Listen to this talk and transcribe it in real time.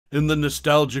In the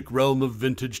nostalgic realm of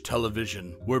vintage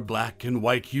television, where black and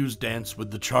white hues dance with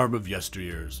the charm of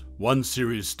yesteryears, one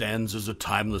series stands as a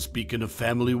timeless beacon of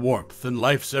family warmth and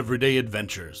life's everyday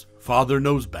adventures: Father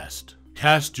Knows Best.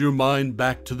 Cast your mind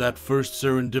back to that first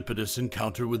serendipitous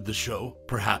encounter with the show,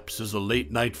 perhaps as a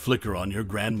late-night flicker on your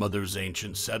grandmother's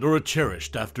ancient set or a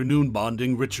cherished afternoon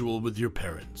bonding ritual with your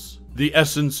parents. The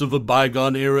essence of a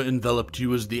bygone era enveloped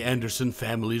you as the Anderson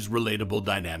family's relatable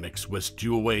dynamics whisked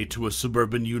you away to a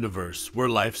suburban universe where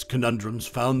life's conundrums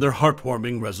found their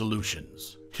heartwarming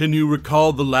resolutions. Can you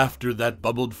recall the laughter that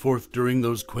bubbled forth during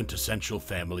those quintessential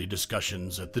family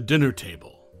discussions at the dinner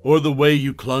table? Or the way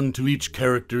you clung to each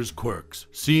character's quirks,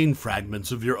 seeing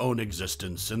fragments of your own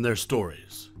existence in their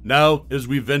stories? Now, as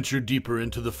we venture deeper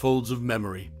into the folds of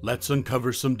memory, let's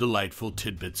uncover some delightful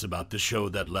tidbits about the show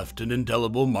that left an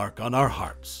indelible mark on our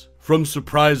hearts. From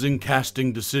surprising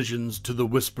casting decisions to the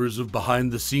whispers of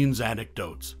behind-the-scenes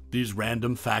anecdotes, these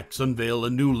random facts unveil a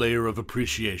new layer of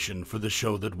appreciation for the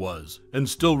show that was, and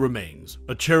still remains,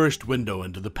 a cherished window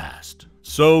into the past.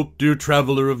 So, dear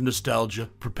traveler of nostalgia,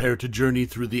 prepare to journey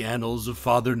through the annals of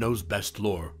Father Knows Best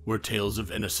lore, where tales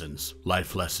of innocence,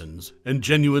 life lessons, and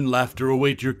genuine laughter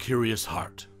await your curious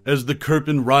heart. As the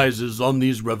curtain rises on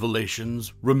these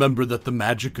revelations, remember that the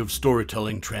magic of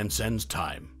storytelling transcends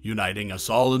time, uniting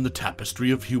us all in the tapestry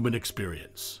of human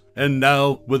experience. And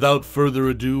now, without further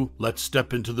ado, let's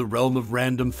step into the realm of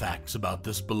random facts about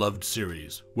this beloved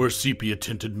series, where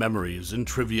sepia-tinted memories and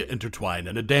trivia intertwine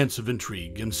in a dance of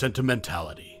intrigue and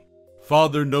sentimentality.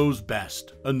 Father Knows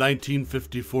Best, a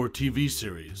 1954 TV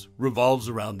series, revolves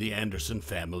around the Anderson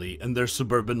family and their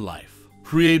suburban life.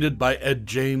 Created by Ed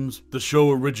James, the show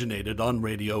originated on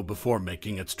radio before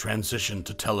making its transition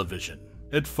to television.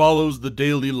 It follows the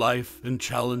daily life and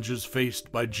challenges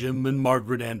faced by Jim and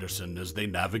Margaret Anderson as they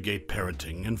navigate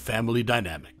parenting and family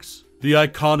dynamics. The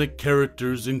iconic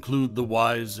characters include the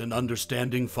wise and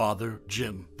understanding father,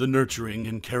 Jim, the nurturing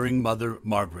and caring mother,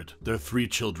 Margaret, their three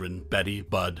children, Betty,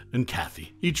 Bud, and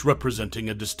Kathy, each representing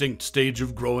a distinct stage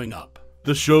of growing up.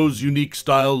 The show's unique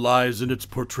style lies in its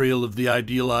portrayal of the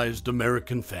idealized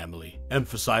American family,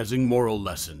 emphasizing moral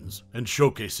lessons and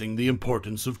showcasing the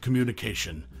importance of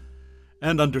communication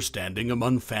and understanding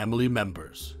among family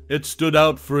members. It stood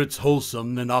out for its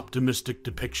wholesome and optimistic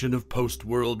depiction of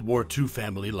post-World War II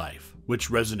family life, which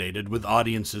resonated with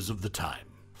audiences of the time.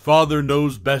 Father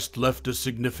Knows Best left a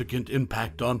significant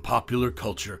impact on popular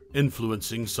culture,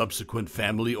 influencing subsequent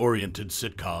family-oriented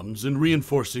sitcoms and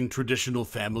reinforcing traditional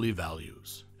family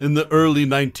values. In the early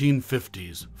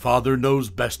 1950s, Father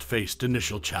Knows Best faced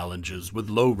initial challenges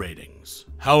with low ratings.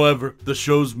 However, the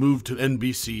show's move to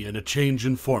NBC and a change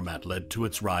in format led to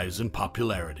its rise in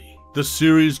popularity. The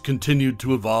series continued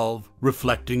to evolve,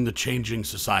 reflecting the changing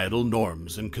societal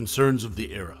norms and concerns of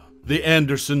the era. The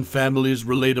Anderson family's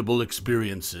relatable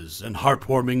experiences and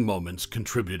heartwarming moments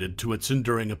contributed to its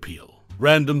enduring appeal.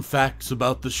 Random facts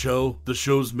about the show: the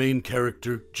show's main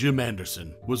character, Jim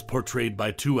Anderson, was portrayed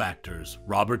by two actors,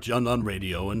 Robert Young on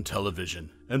radio and television,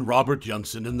 and Robert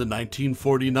Youngson in the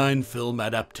 1949 film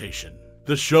adaptation.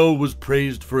 The show was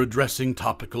praised for addressing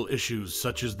topical issues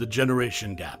such as the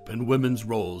generation gap and women's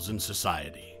roles in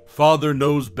society. Father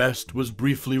Knows Best was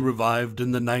briefly revived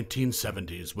in the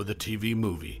 1970s with a TV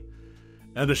movie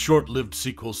and a short-lived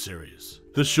sequel series.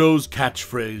 The show's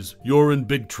catchphrase, "You're in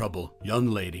big trouble, young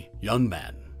lady, young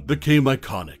man," became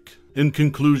iconic. In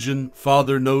conclusion,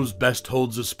 Father Knows Best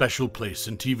holds a special place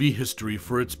in TV history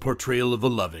for its portrayal of a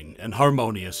loving and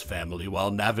harmonious family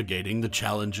while navigating the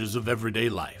challenges of everyday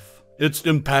life. Its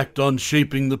impact on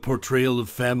shaping the portrayal of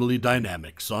family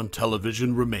dynamics on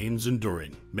television remains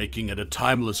enduring, making it a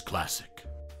timeless classic.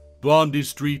 Blondie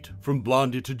Street, From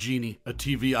Blondie to Jeannie, a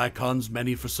TV icon's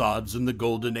many facades in the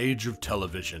golden age of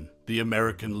television. The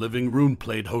American living room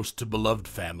played host to beloved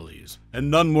families,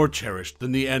 and none more cherished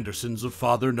than the Andersons of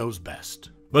Father Knows Best.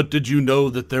 But did you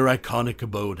know that their iconic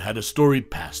abode had a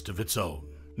storied past of its own?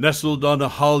 Nestled on a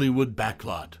Hollywood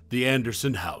backlot, the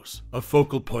Anderson house, a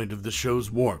focal point of the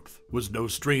show's warmth, was no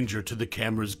stranger to the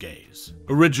camera's gaze.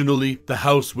 Originally, the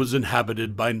house was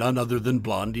inhabited by none other than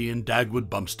Blondie and Dagwood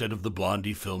Bumstead of the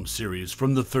Blondie film series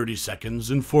from the 30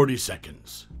 Seconds and 40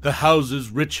 Seconds. The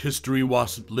house's rich history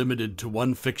wasn't limited to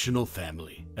one fictional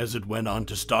family, as it went on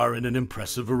to star in an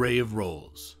impressive array of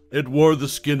roles. It wore the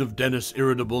skin of Dennis'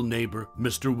 irritable neighbor,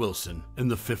 Mr. Wilson, in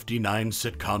the '59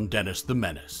 sitcom Dennis the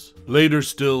Menace. Later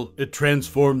still, it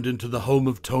transformed into the home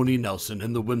of Tony Nelson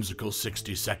in the whimsical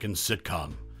 60-second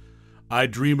sitcom I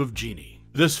Dream of Jeannie.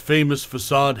 This famous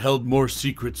facade held more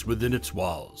secrets within its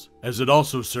walls, as it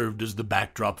also served as the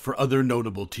backdrop for other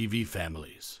notable TV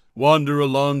families. Wander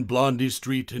along Blondie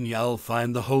Street and you'll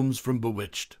find the homes from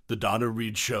Bewitched, The Donna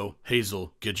Reed Show,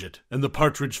 Hazel, Gidget, and the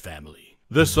Partridge Family.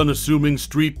 This unassuming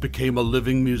street became a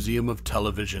living museum of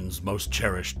television's most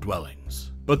cherished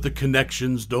dwellings. But the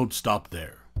connections don't stop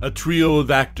there. A trio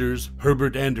of actors,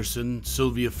 Herbert Anderson,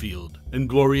 Sylvia Field, and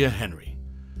Gloria Henry,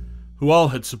 who all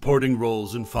had supporting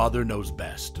roles in Father Knows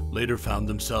Best, later found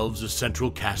themselves as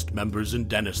central cast members in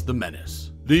Dennis the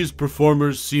Menace. These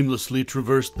performers seamlessly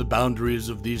traversed the boundaries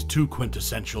of these two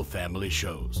quintessential family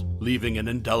shows, leaving an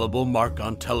indelible mark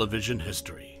on television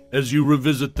history. As you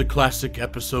revisit the classic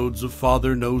episodes of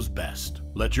Father Knows Best,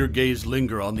 let your gaze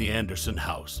linger on the Anderson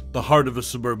house, the heart of a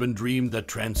suburban dream that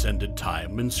transcended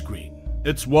time and screen.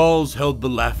 Its walls held the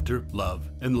laughter, love,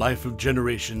 and life of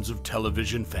generations of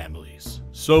television families.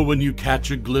 So when you catch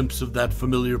a glimpse of that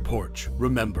familiar porch,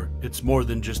 remember, it's more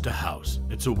than just a house.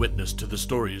 It's a witness to the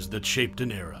stories that shaped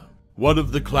an era. One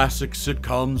of the classic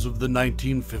sitcoms of the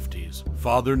 1950s,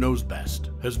 Father Knows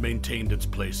Best, has maintained its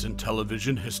place in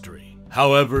television history.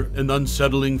 However, an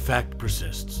unsettling fact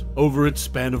persists. Over its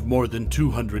span of more than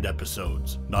 200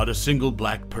 episodes, not a single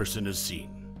black person is seen.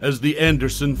 As the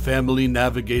Anderson family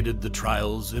navigated the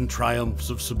trials and triumphs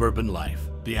of suburban life,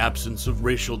 the absence of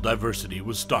racial diversity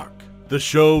was stark. The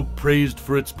show, praised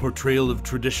for its portrayal of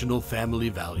traditional family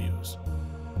values,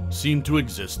 seemed to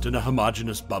exist in a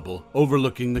homogeneous bubble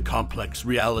overlooking the complex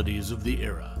realities of the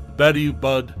era. Betty,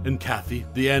 Bud, and Kathy,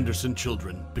 the Anderson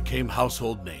children, became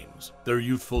household names, their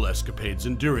youthful escapades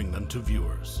endearing them to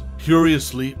viewers.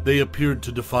 Curiously, they appeared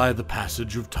to defy the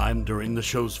passage of time during the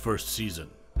show's first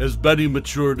season. As Betty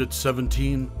matured at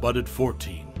 17, Bud at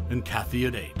 14, and Kathy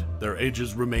at 8, their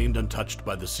ages remained untouched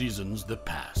by the seasons that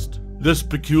passed. This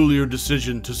peculiar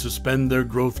decision to suspend their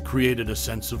growth created a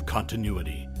sense of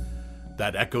continuity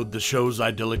that echoed the show's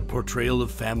idyllic portrayal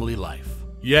of family life.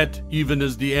 Yet, even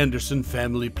as the Anderson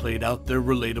family played out their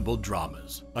relatable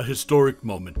dramas, a historic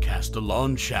moment cast a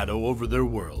long shadow over their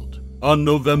world. On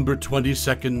November 22,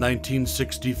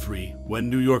 1963, when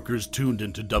New Yorkers tuned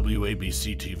into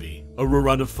WABC-TV, a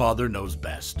rerun of Father Knows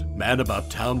Best, Man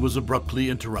About Town was abruptly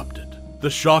interrupted.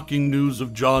 The shocking news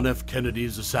of John F.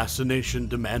 Kennedy's assassination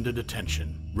demanded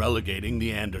attention, relegating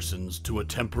the Andersons to a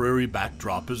temporary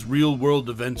backdrop as real-world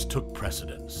events took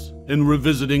precedence. In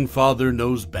revisiting Father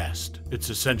Knows Best,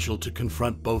 it's essential to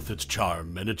confront both its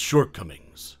charm and its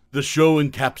shortcomings. The show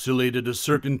encapsulated a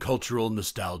certain cultural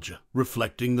nostalgia,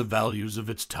 reflecting the values of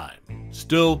its time.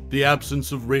 Still, the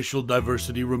absence of racial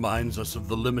diversity reminds us of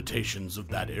the limitations of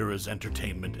that era's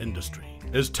entertainment industry.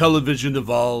 As television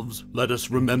evolves, let us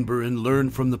remember and learn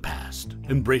from the past,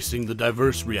 embracing the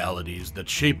diverse realities that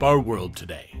shape our world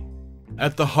today.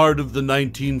 At the heart of the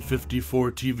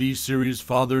 1954 TV series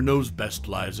Father Knows Best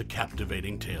lies a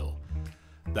captivating tale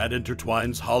that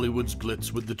intertwines Hollywood's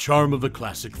glitz with the charm of a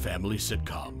classic family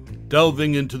sitcom.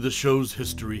 Delving into the show's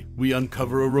history, we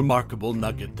uncover a remarkable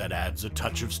nugget that adds a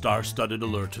touch of star-studded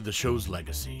allure to the show's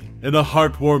legacy. In a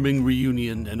heartwarming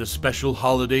reunion and a special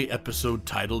holiday episode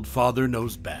titled Father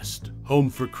Knows Best, Home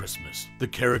for Christmas, the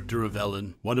character of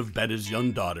Ellen, one of Betty's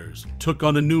young daughters, took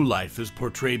on a new life as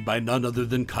portrayed by none other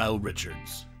than Kyle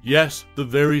Richards. Yes, the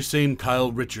very same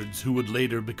Kyle Richards who would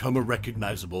later become a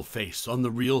recognizable face on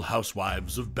The Real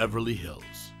Housewives of Beverly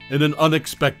Hills. In an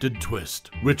unexpected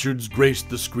twist, Richards graced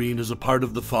the screen as a part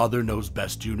of the Father Knows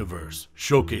Best universe,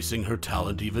 showcasing her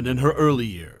talent even in her early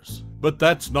years. But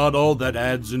that's not all that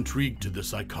adds intrigue to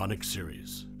this iconic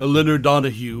series. Eleanor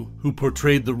Donahue, who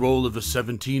portrayed the role of a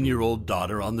 17-year-old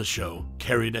daughter on the show,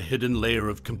 carried a hidden layer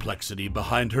of complexity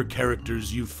behind her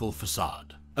character's youthful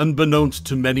facade. Unbeknownst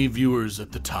to many viewers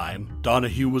at the time,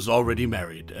 Donahue was already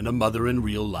married and a mother in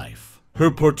real life. Her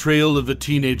portrayal of a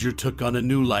teenager took on a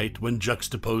new light when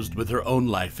juxtaposed with her own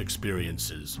life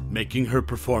experiences, making her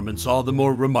performance all the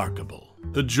more remarkable.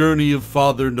 The journey of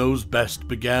Father Knows Best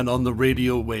began on the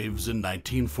radio waves in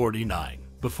 1949,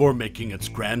 before making its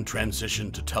grand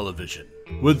transition to television.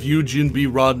 With Eugene B.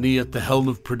 Rodney at the helm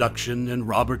of production and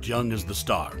Robert Young as the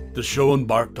star, the show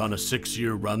embarked on a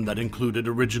 6-year run that included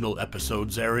original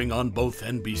episodes airing on both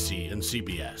NBC and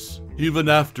CBS. Even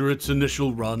after its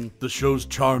initial run, the show's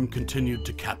charm continued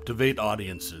to captivate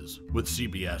audiences, with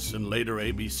CBS and later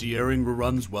ABC airing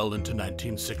reruns well into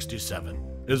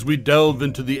 1967. As we delve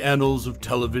into the annals of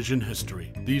television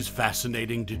history, these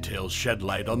fascinating details shed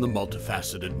light on the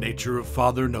multifaceted nature of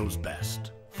Father Knows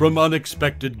Best. From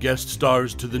unexpected guest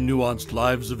stars to the nuanced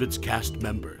lives of its cast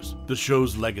members, the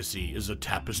show's legacy is a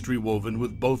tapestry woven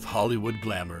with both Hollywood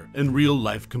glamour and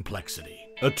real-life complexity.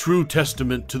 A true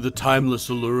testament to the timeless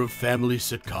allure of family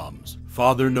sitcoms,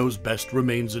 Father Knows Best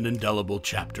remains an indelible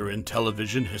chapter in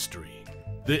television history.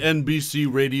 The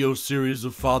NBC radio series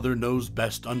of Father Knows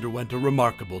Best underwent a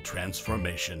remarkable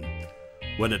transformation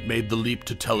when it made the leap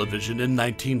to television in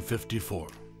 1954.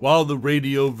 While the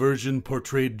radio version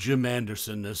portrayed Jim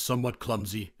Anderson as somewhat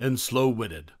clumsy and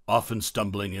slow-witted, often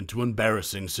stumbling into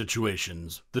embarrassing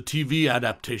situations, the TV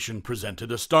adaptation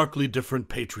presented a starkly different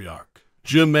patriarch.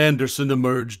 Jim Anderson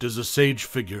emerged as a sage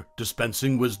figure,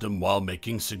 dispensing wisdom while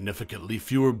making significantly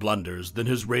fewer blunders than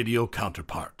his radio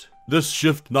counterpart. This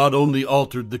shift not only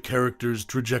altered the character's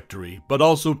trajectory, but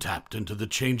also tapped into the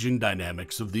changing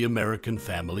dynamics of the American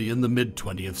family in the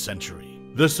mid-20th century.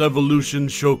 This evolution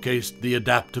showcased the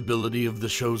adaptability of the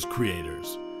show's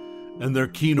creators and their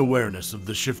keen awareness of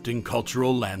the shifting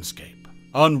cultural landscape.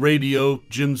 On radio,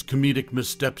 Jim's comedic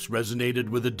missteps resonated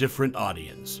with a different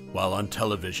audience, while on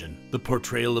television, the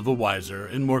portrayal of a wiser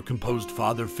and more composed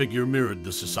father figure mirrored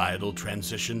the societal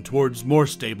transition towards more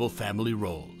stable family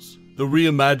roles. The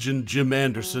reimagined Jim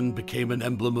Anderson became an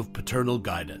emblem of paternal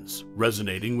guidance,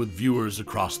 resonating with viewers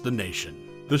across the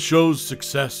nation. The show's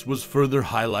success was further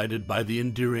highlighted by the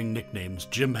endearing nicknames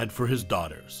Jim had for his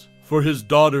daughters. For his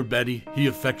daughter Betty, he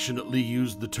affectionately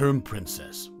used the term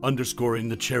princess, underscoring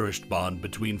the cherished bond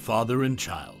between father and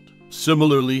child.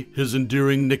 Similarly, his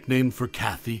endearing nickname for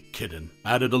Kathy, Kitten,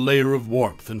 added a layer of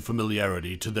warmth and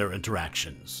familiarity to their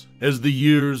interactions. As the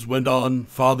years went on,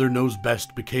 Father Knows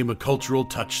Best became a cultural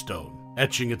touchstone,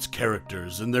 etching its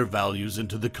characters and their values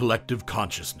into the collective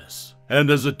consciousness. And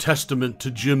as a testament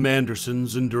to Jim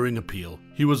Anderson's enduring appeal,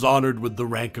 he was honored with the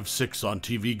rank of 6 on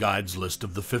TV Guide's list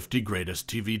of the 50 greatest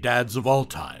TV dads of all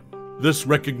time. This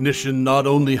recognition not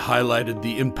only highlighted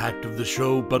the impact of the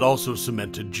show, but also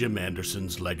cemented Jim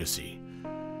Anderson's legacy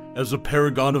as a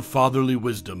paragon of fatherly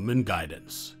wisdom and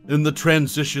guidance. In the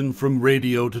transition from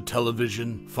radio to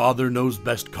television, Father Knows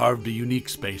Best carved a unique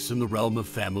space in the realm of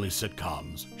family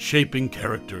sitcoms, shaping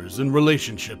characters and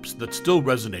relationships that still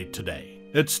resonate today.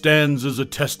 It stands as a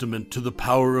testament to the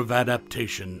power of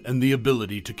adaptation and the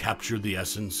ability to capture the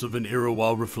essence of an era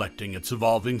while reflecting its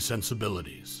evolving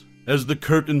sensibilities. As the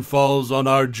curtain falls on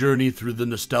our journey through the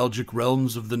nostalgic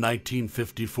realms of the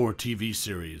 1954 TV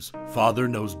series, Father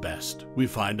Knows Best, we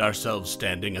find ourselves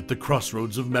standing at the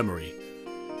crossroads of memory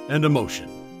and emotion.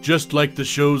 Just like the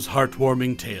show's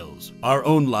heartwarming tales, our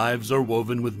own lives are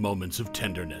woven with moments of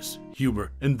tenderness,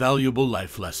 humor, and valuable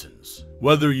life lessons.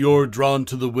 Whether you're drawn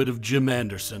to the wit of Jim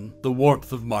Anderson, the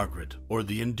warmth of Margaret, or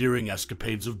the endearing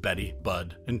escapades of Betty,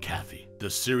 Bud, and Kathy,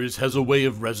 this series has a way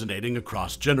of resonating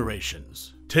across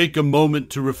generations. Take a moment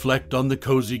to reflect on the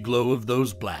cozy glow of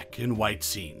those black and white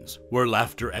scenes, where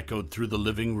laughter echoed through the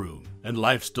living room, and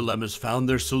life's dilemmas found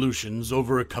their solutions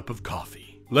over a cup of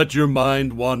coffee. Let your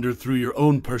mind wander through your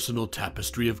own personal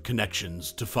tapestry of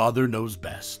connections to Father Knows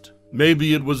Best.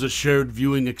 Maybe it was a shared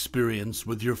viewing experience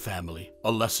with your family,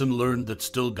 a lesson learned that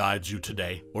still guides you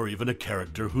today, or even a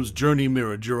character whose journey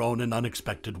mirrored your own in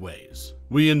unexpected ways.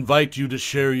 We invite you to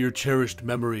share your cherished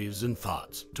memories and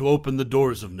thoughts, to open the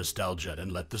doors of nostalgia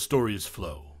and let the stories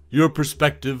flow. Your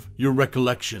perspective, your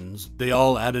recollections, they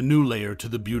all add a new layer to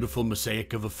the beautiful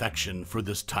mosaic of affection for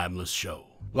this timeless show.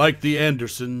 Like the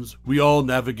Andersons, we all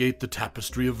navigate the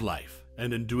tapestry of life,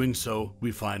 and in doing so,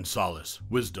 we find solace,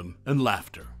 wisdom, and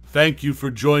laughter. Thank you for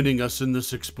joining us in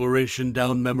this exploration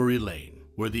down memory lane,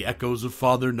 where the echoes of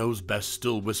Father Knows Best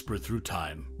still whisper through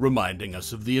time, reminding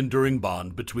us of the enduring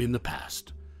bond between the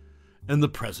past and the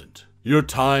present. Your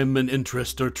time and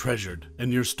interest are treasured,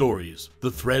 and your stories, the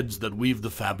threads that weave the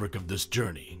fabric of this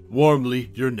journey.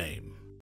 Warmly, your name.